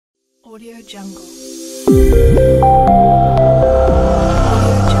Audio Jungle.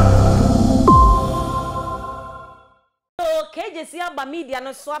 KJC aba media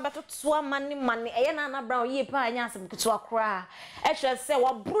no so abetoto mani eye na na brown ye pa anya asem kutu akra e hwe se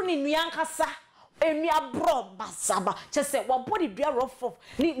wabru ni nua nkasa enua bro basaba che se wabodi dua rofof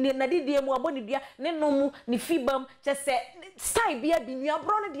ni na didie mu abodi dua ne nomu ni fibam che se style bia bi nua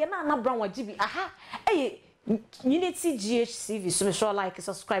bro ne de na brown wajibi aha unity GHCV so me sure like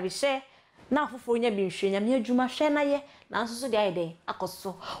subscribe share na afofo nya bi nhwe nya me adwuma hwe na ye na nso so de ayede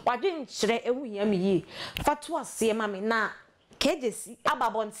akoso wadwe nkyere ewu hia me yi fatu ase ma me na KJC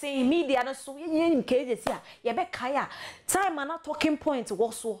ababonten media no so yen KJC a ye be kai a time na talking point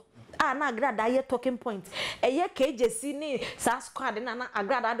wo so na agrada ye talking point eye KJC ni sa squad na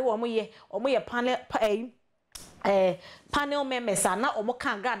agrada de wo mo ye panel members na omo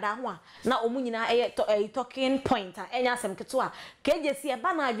kan agrada ho a na omo nyina talking point enya asem keto a KJC e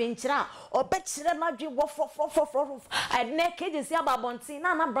ba na adwenkyira a obekire na adwe wo fofofofo ne KJC ababonten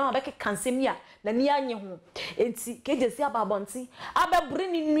na brown be kansem ya na ni anye ho enti KJC ababonten abebure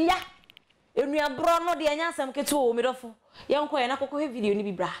ni nua enua bro no de enya asem keto o midofo yenko ye na kokko he video ni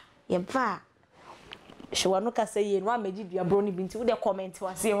bibra yemfa shewano kasa ye no ameji dua bro ni binti wo de comment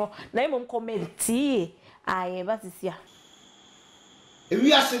wase ho na emom comment aye batisia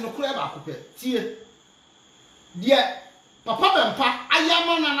ewi ase no kura ba akopɛ tie die papa bempa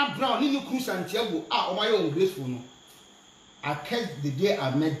ayama na brown ni ku santiago omaye ungrateful no I curse the day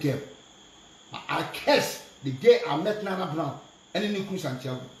I met them. I curse the day I met Nana Brown and in Nuku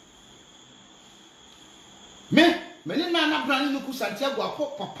Santiago. Me Nana Brown in Nuku Santiago, I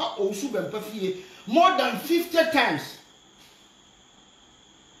put Papa Osu Bempafie more than 50 times.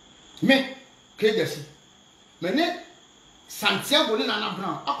 Me, KJC. Me Santiago in Nana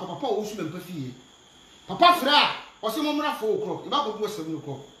Brown, I Papa Osu Bempafie. Papa Fra, or some more 4 o'clock, if I go to 7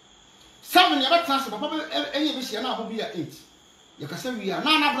 o'clock. 7 never transfer, Papa, any of us here now will be at 8. You can say we are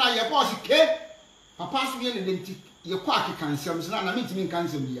Nana Brown, your boss, Papa, we are the your quacky cancer, na meet me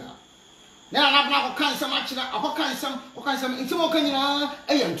cancer. Now I'm not cancer much, I can some into Okanya,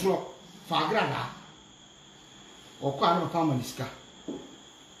 a young trot, Fagrada or Quano Pamaniska.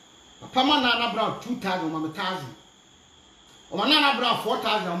 Pama Nana Brown 2,000, 1,000. Or Nana Brown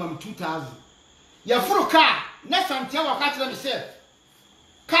 4,000, 2,000. You're full of car, next time tell what catch them say.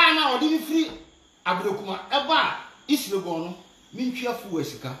 Car now or didn't free Abdokuma, a bar, Islogono, mean cheerful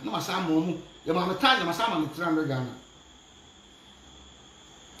Wessica, no Masamu. Your mamma time, my son, 300 Ghana.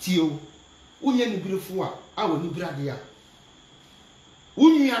 Tio, Union beautiful, I will need Bradia.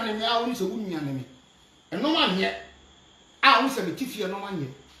 Union and I will say Union. And no one yet. I will say Tiffy and no one yet.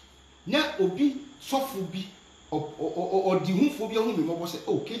 Net obi, soft will be or the homophobia woman was say,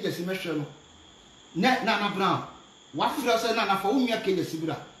 oh, KJC Meshano. Net Nana Brown. What if I say Nana for whom you are KJC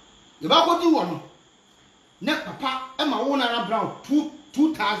Bra? If I go do one, net Papa and my own Nana Brown,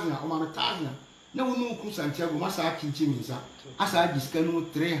 2,000 or 1,000. No one knows Santiago Massa Kinchimisa. As I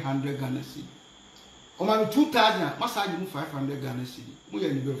discount 300 Ghana City. Or my 2,000 Massa 500 Ghana City. We are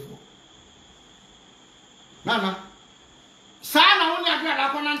in the before. Nana Sana only a grad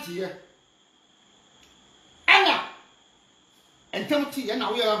opponent here. Ella and Timothy and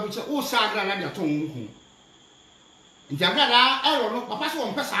now we are with all Sagra and your tongue. In Jagada, I don't know, Papa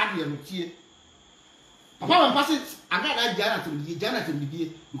won't pass Adia with tea. Papa passes, I got that Janet to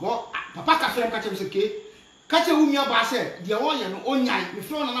be go. Papa Cafe catch him, okay? Catch a woman, I said, the own night, the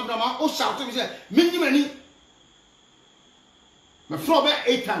floor and Abraham, oh, shout to me, said, Minimani. My floor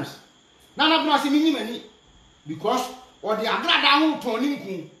 8 times. None of us Minimani because or the Agra down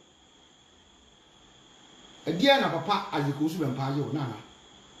turning. A dear Papa as the Kusu and Pajo, Nana.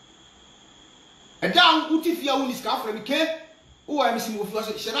 A down Utifia will scarf from the cave. Oh, I'm missing with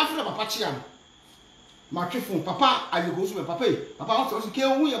us, Sheriff of Apachian. My phone, Papa, I go to my papa. Papa wants to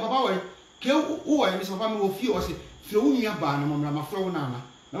kill me, Papa. Kill who I miss my family will feel as if through me a barn among my flow nana.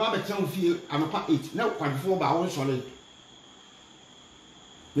 Now I tell you, I'm a part 8, now quite 4 by one solid.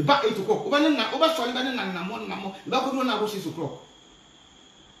 The back 8 o'clock, over solid and one mamma, local one hour 6 o'clock.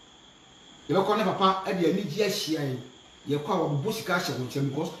 You look on Papa at the NGSI, you call a bush castle with him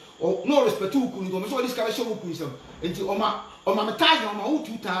because, or no respect to Kuno, so this guy show himself until Oma, or my time on my own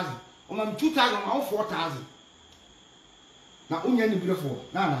 2,000. On 2,000 or 4,000. Now, only beautiful.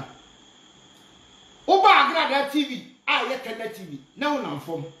 Nana. Oba Agrada TV. I let that TV. Now, I'm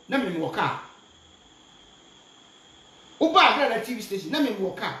from. Let me walk out. Oba Agrada TV station. Let me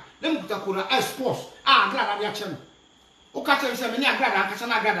walk out. Let me put a corner. I sports. Agrada reaction. Okata is a many Agrada,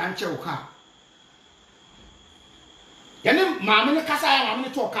 Casana Agrada, and Cheoka. Then, Mamma Casa, I'm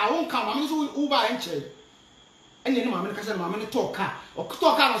going to talk. I won't come. I'm going to Uba and Che. ene ne maame kasa maame ne talk car o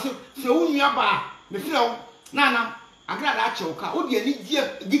talk car no se fe wo nua ba me frɛ wo nana agrada a chew car wo de ani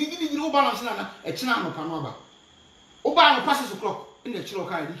gidi wo ba no se nana e kina no pa no aba wo ba no pass 6 o'clock ene kiro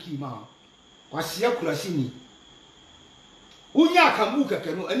car de ki ma kwase akurasi ni unya akamu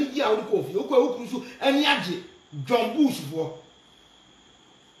keke no ani gi a wo ko fi wo ko wo so ani age John Bush fo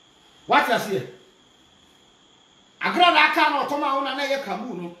what you say agrada aka no to ma wo na ye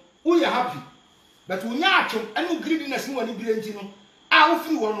kamu no wo ye happy but unya atwom ani greediness ni wani birenti no a wo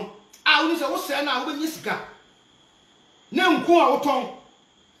firi wo no a wo ni se wo se na wo be nyisika na nko a wo ton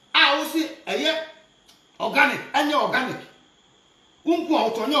a wo si eye organic anya organic nko a wo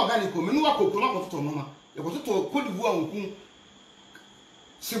ton nya organic o me no wa kokoro ma ko to no ma ye ko to kodivu a nku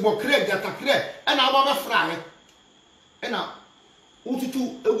sibo kre gata kre ena wo ba fra ena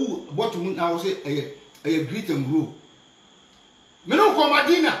ututu egu bottom na wo se eye greet and grow me no ko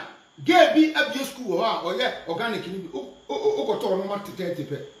madina gebi abie school ho a oye organic ni bi o ko to no ma tete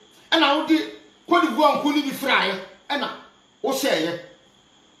pe ena wo di kodivu a nku ni bi fra ena wo sheye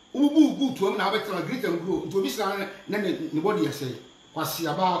ubu gutu am na abetana greet and grow nto bi sra na ne body yase kwasi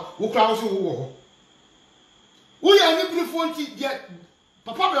aba wo kra wo so wo ho wo ya ni brifonti dia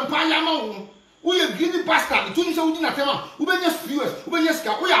papa be mpa ya ma wo ye greedy bastard to ni se wo di na tema wo be nya viewers wo be nya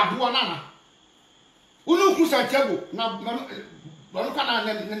ska wo ya abo nana wo no ku Santiago na no kana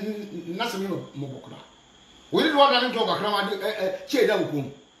na se mi no mo bokra wo ri do na njo bakra ma de che da wo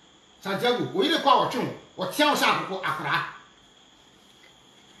kom Santiago wo ri kwa wo twen wo tia wo sa akoko akra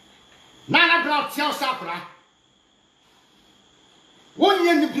na bra tia wo sa akra wo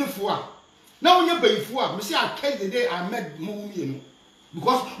nye ni brefo a na wo nye bayifo a me se aked the day I met mo mi no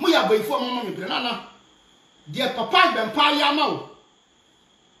because mo ya bayifo mama me bre na dia papa be mpa ya ma wo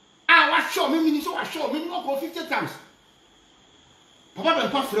wa show me ni so wa show me no 50 times papa be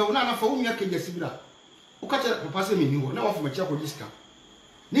mpa frɛ wo na fa wo nua GYASI bra wo ka che papa se me ni wo na wo fo me che ko diska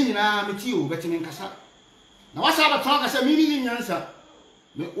ni nyina me ti o beti me nkasa na wa sa ba ton ka se mi ni nyansa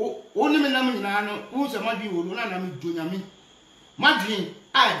me o ni me na me nyina no wo se ma di wo na me jonyame madwin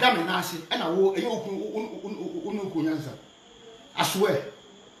a da me na ase e na wo e oku nyansa I swear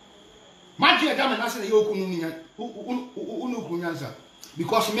madwin da me na ase na ye oku oku nyansa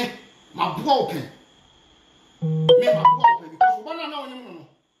because me my bro open because oba na onyem no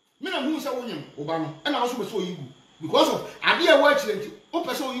me na hu se wonyem oba no e na wo so be so yigu because of ade e wa chirenti o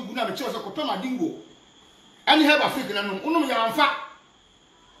pese o yigu na me chiro se ko pema dingo any help Africa na no unum ya amfa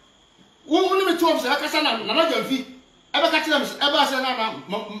wo me chiro se akasa na na jamfi ebe ka tira ebe ase na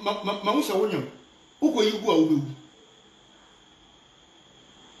ma hu se wonyem uko yigu a wo bewu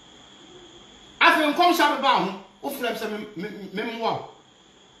afi nkom sha be ba ho o frem se me mwa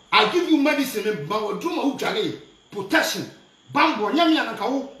I give you medicine ba wo drum wo dware protection bambo nyamia na ka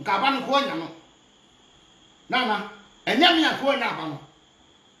wo nka ba no ko nya no nana enyamia ko nya ba no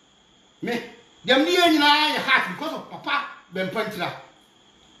me dem ni nyina ya heart because of papa be mpantira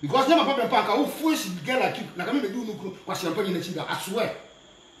because na papa be mpa ka wo fuesi girl keep na ka me be du nukru kwa se mpa nyina chi da I swear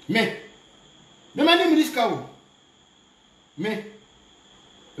me mani mi riska wo me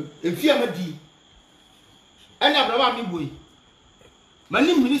efia madi anya braba mi boy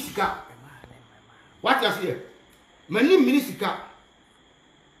mani mi risika what you say mani mi risika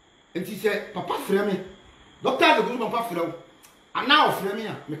enti se papa frɛ me doctor de go papa frɛ wo ana o frɛ me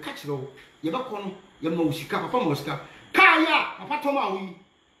a me ka kyerɛ wo ye ba kɔ no ye ma wo sika papa ma wo sika ka ya papa to ma wo yi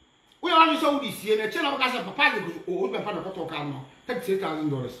wo ya ni so wo di sie na che na ka se papa de go o be pa na photo ka no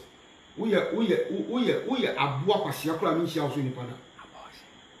 $33,000 wo ye aboa kwase akora mi hia wo so ni pada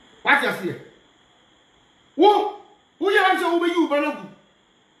what you say wo ye wan se wo be yi wo ba na gu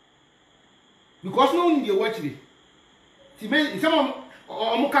because no need watch it ti me some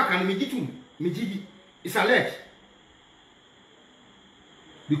omo kaka na mejitu mejibi is alert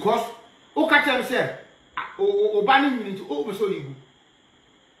because o ka tell say o ba ni minute o be so yigu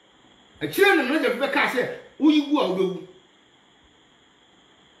a chire no de be ka say o yigu a o bewu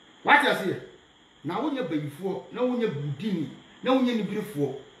what you say na wo nya bayifo na wo nya budini na wo nya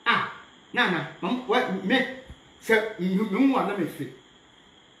nibirefo nana me se mu wa na me fe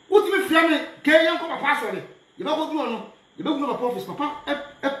what me frame ke yan ko papa so de ye ba go du no ye ba go papa office papa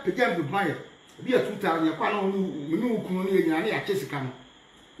pegam do buy bi a 2000 ye kwa no me no kunu ne nyina ne ya chesika no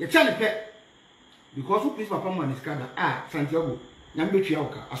ye chale pe because who please papa man is kada Santiago nyam betwa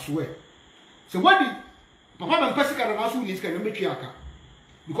oka aswe so what did papa ban pasika na so ni sika nyam betwa aka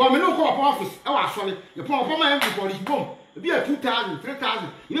because me no ko papa office e wa asole ye papa man am ko ri bom bi a 2000 3000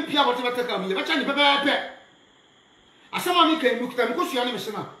 ye pia what be take am ye ba chale pe asama mi kan mi kuta mi ko sua ne me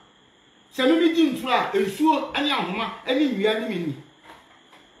sena se mi di ntura ensuo ani ahoma ani nwia ni mini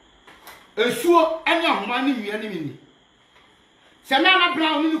esuo ene ahoma ni nwia ni mini se na na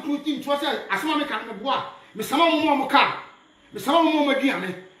brown ni kru ti nto se asema me kan me boa me sama mo ka me sama mo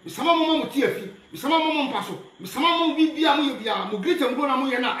aduane me sama mo ti afi me sama mo mpaso me sama mo bibia mo ye bia mo greet ngo na mo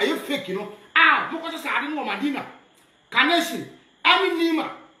ye na aye fake no mo ko se ade no madina kanesi ami nima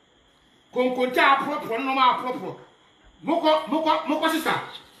konkonta apropro no ma apropro moko sisa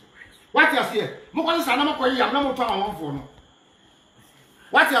what you see moko sisa na mako yam na mo to awon fo no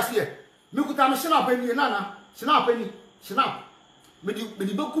what you see me kuta me snap ani nana snap ani snap me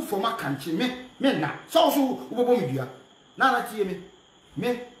di beku for ma kanche me na so ubobo me dua nana tie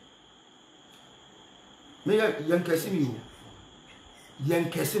me yankesi mi o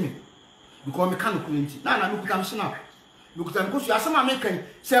yankesi mi because me kan kurenti nana me kuta me snap me kuta me kosu asema me kan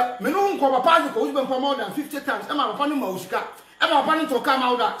se me no nko papa ko ubi be more than 50 times e ma papa no ma usika e ma papa no to ka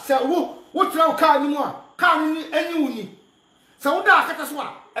ma oda se wo tra o ka ni mu a ka ni eni uni se wo da akata so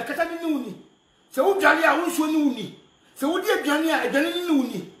a akata ni uni se wo dwale a wo nso ni uni se wo di aduane a aduane ni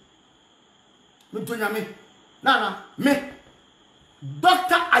uni me to nyame nana me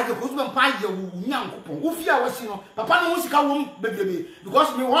doctor aje ko ubi mpa ye wo nyankopon wo fi a wasi no papa no usika wo bebrebe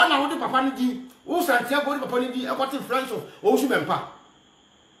because me wo na wo de papa no di wo santia go de papa no di e kwate friends of wo su bempa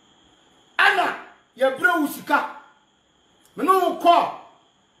ana ye bre usika me no ko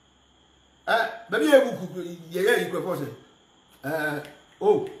baby e buku ye ko for say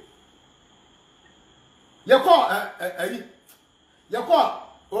oh ye ko ayi ye ko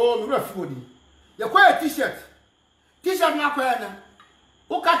oh me rafi odi ye ko t-shirt na ko na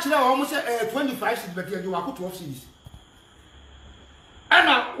o ka kire o mo say 25 cedis but ye wa ko 12 cedis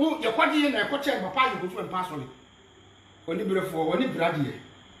ana o ye kwadi na e ko che papa ye go fu empa sole oni brefo oni brade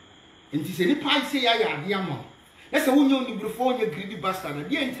enti se ni pai se ya ade ama na se wonye oni brefo onye greedy bastard na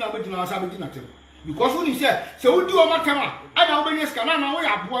die enti na be dina asa be dina tem because woni se wodi o matema ana wo benye ska na wo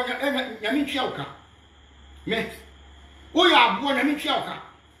ya abo nya mi twia uka me wo ya abo nya mi twia uka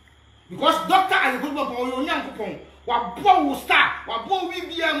because doctor as a good boy o nyankopon wa bo wo star wa bo wi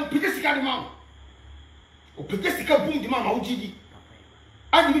bia mo pikesika de ma o pikesika bum de ma ma wo gidi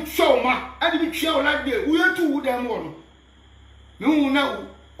adi bi twia ma adi bi twia o like dey wo yetu wo dem wo no me na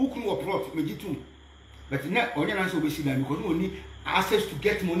ukunu wo plot me gitu but na onye na so be see that because no need access to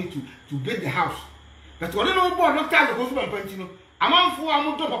get money to build the house but only no board doctor as go so panti no amanfo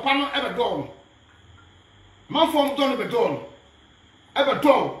amodo papa no ebe do no amanfo amodo no be do no ebe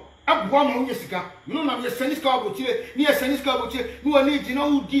do abua mo onye sika no na ye sani sika obotire ni ye sani sika obotire ni woni di na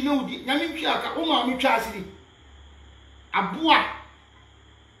udi nyame ntwa aka o ma metwa asiri abua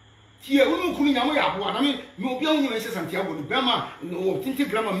tie unu kunu nyamo ya abua na me obi a onye se Santiago no bema no tinti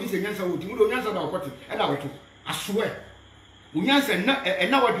grama mi se nyansa wodi mu do nyansa da okote e da woto asoe unyansa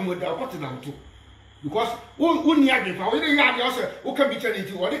na wadi mu da okote da woto because woni ade fa wo dey ade o se wo ka bi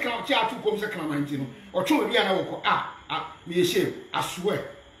challenge wo dey kan cha atu kom se kan manti no o twa obi ana wo ko me ye shame asoe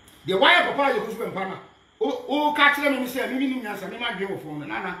the wire papa ye ko so mpa na o ka kire me se mi ni nyansa me ma dwe wo fo na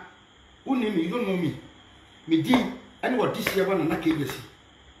na woni me you don't know me di ani what this year na KBC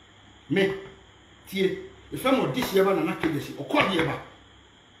me tie if am what this year na KBC o ko de ba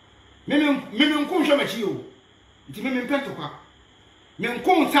me nko hwe machi o nti me mpento kwa me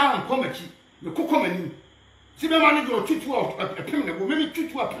nko nta nko machi me kokko mani si be ma ne do tutu apem ne bo me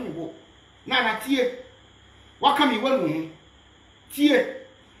tutu apem ne bo na tie waka mi wanu ho tie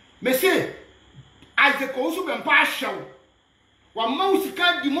me say as the ko be mpa ahyew wa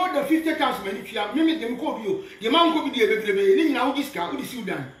mausika di more than 50,000 mani twia me dem ko bi o de man ko bi de bebrebe ni nyina wo diska wo di si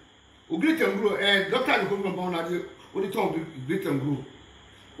udan o great and grow doctor ko mpa na de o di ton great and grow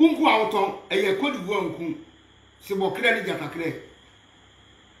unku awton eye ko di wo unku se bo kre ni jata kre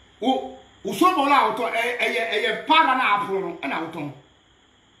o so bo la awton eye para na apro no na awton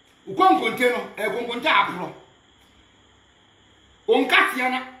o konkonte no konkonte apro on katia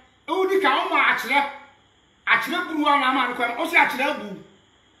na o di ka o ma akire buru na ma nkwa o se akire abu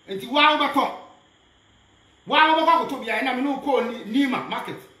enti wa obeto ko to bia na me no ko nima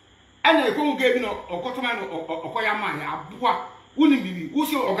market ana e ko mu ga bi no okotoma no okoya ma ya abua uni bibi wo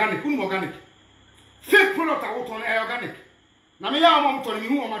se organic uni organic fake product awoto na organic na me ya mo to ni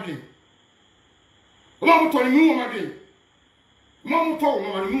hu o ma dwen o ma mo to ni hu o ma dwen mo to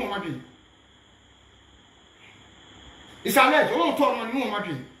o ni hu o ma dwen it's alleged o to o ni hu o ma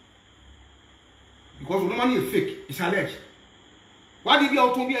dwen because no money is fake it's alleged why did you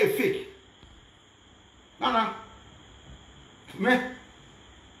auto be a fake nana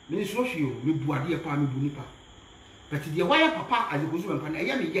me so shio me buade pa me bunipa but the why papa as go so mpa na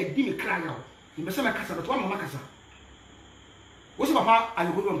ya me ya di me kra ya o me se me kasa but wa mama kasa wo se papa as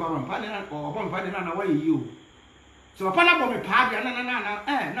go so mpa na o papa mpa na why yi o So papa na bo me pa bia na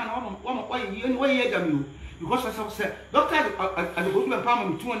why ye jam because I said doctor I go to pay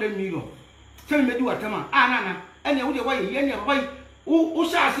me 200 million. Tell me do atama na ene wo de why ye ne why wo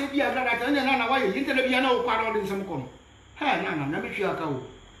sha se bia bla that na why ye intele bia na wo kwara odin sem kono. Hey na me hwe aka wo.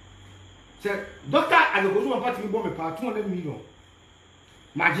 Say doctor I go to papa me bo me pa 200 million.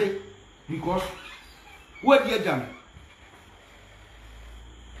 Maje because what ye jam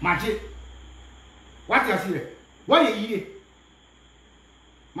Maji, what you say? Why you here?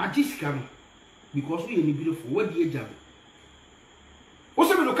 Maji scam because we are beautiful. What do you jam?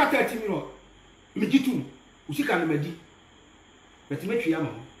 Also, we look at 30 million. Mejitu, usika na meji. But me twa ma.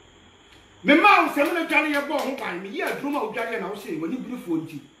 Me ma o se me dware ye bo ho ban me ye adruma o dware na o se wani beautiful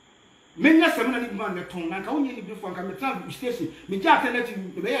nti. Me nya se me na ni man ne ton na ka wonye ni beautiful ka me tra station. Me ja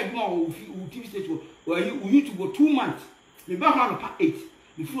alternative me ye adruma o TV station o YouTube go 2 months. Me ba ha no pa 8.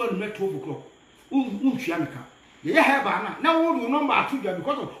 If you are met 12 o'clock, Chiamika, the Yahaba now will number 2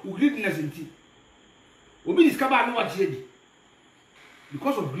 because of greediness in tea. Will be discovered no what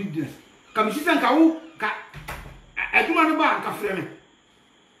because of greediness. Come, Sister Kau, I do not buy a frame.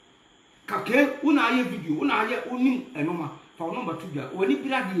 Kake, una video, una uni, and number for number 2 when it be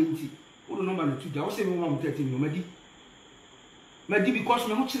like the tea, or number 2 or 7 Medi. Medi because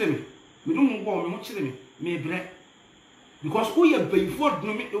me much me don't go me much me bread. Because we are before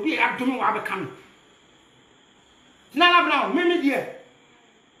we are doing what I'm coming. Nana Brown, me dear.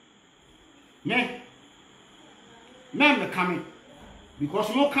 Me coming. Because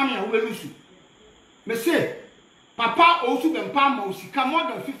no coming, I will lose you. Me say, Papa also been palm come more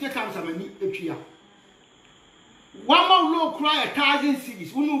than 50 times a minute each year. One more low cry 1,000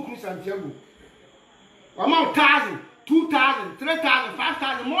 cities, who know Chris Santiago. 1 more 1,000, 2,000, 3,000,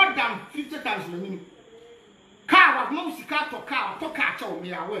 5,000, more than 50 times a minute. Car was no sika to car chow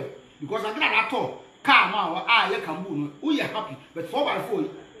me away because I got at all. Car ma ye can boom. We are happy, but 4x4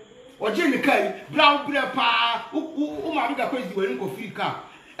 or Jenny Kay, brown bread pa, who my bigger question when go free car.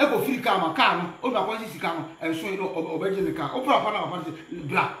 Echo free car, my car, all my quantity car, and so you know, or Virgin car, or proper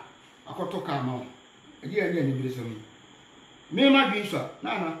black. I got to car now. Again, any business of me. Me, my being sir,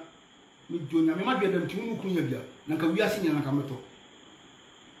 Nana, me junior, me might be them to Kunya, Naka GYASI and Nakamoto.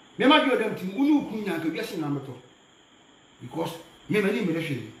 Me ma do dem tim unu kunya ka GYASI na meto because me mani me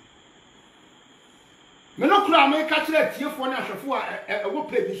hwe me no kura me ka kire tiefo na ahwefo a wo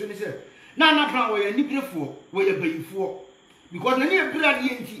page so ni se na plan wo ye nibrefo wo ye bayifo because na ni ebira de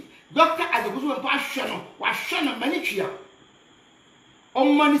enti doctor adeguso mpa ahwe no wa hwe no mani twia o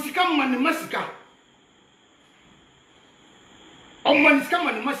mani sika mani masika o mani sika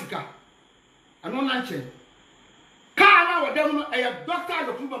mani masika ano na nche car na wadam no e doctor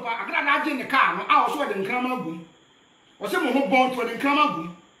the proof papa agra na age ne car no a wo so de nkrama gum wo se mo ho bon to de nkrama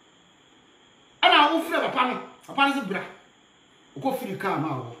gum ana wo fure papa no se bra ko firi car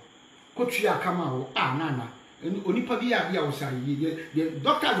ma wo ko twia kama wo na onipa bi ya wo sare yi de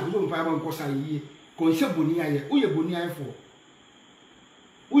doctor the proof papa ko sare yi ko nse boni aye wo ye boni aye fo but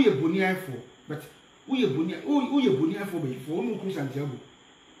wo ye boni aye fo be fo no ku Santiago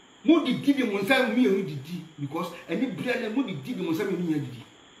mo di di mo nsa mi e di because any brand mo di mo nsa mi ni didi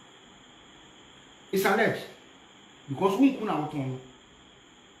it's alleged because unku na woton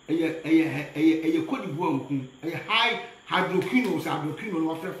eye Cote d'Ivoire unku eye high hydroquinone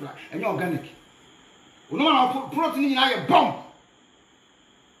no frefla enye organic ono na protein ni na ye bomb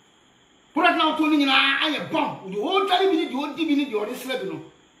protein na to ni na aye bomb the whole try bi ni the whole di the whole slab no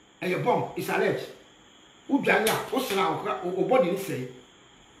eye bomb it's alleged udwanya o sra o body ni say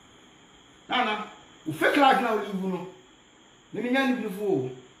Nana, u fake like now live no. Me nya ni before.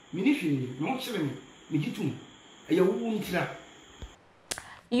 Me ni hwe, no kire me. Me gitum. E ya wu ntira.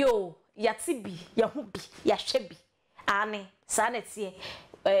 Yo, ya tibi, ya hubi, ya hwebi. Ane, sa na tie.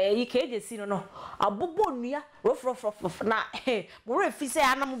 Yi GYASI no. Abobo nua, rof na. Mo refi se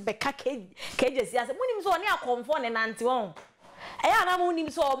anam beka GYASI ase. Munim so oni akomfo ne nante won. Anam munim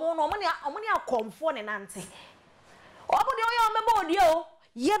so omo no omo ni akomfo ne nante. Obo de oyo mebo odi o.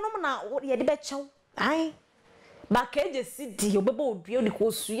 Yenom na ye de be chew ai ba GYASI di obebo odua ni ko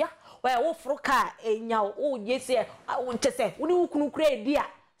suya wo fro ka enya wo yese wo chese wo ni ukunu kura edi a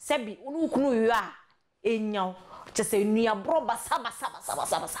sebi wo ni ukunu yo a enya chese nua bro basa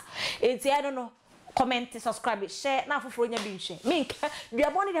enti I don't know comment subscribe share na foforo nya bi nhwe me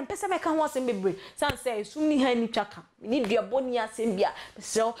duaboni dem pese meka ho asem bebre san say sum ni ha ni twaka ni duaboni asem bia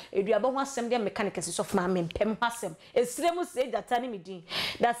so eduabo ho asem dia mechanic so of na me pem ho asem esremu se jata ni medin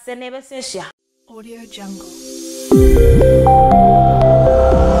that se ne be se hia Audio Jungle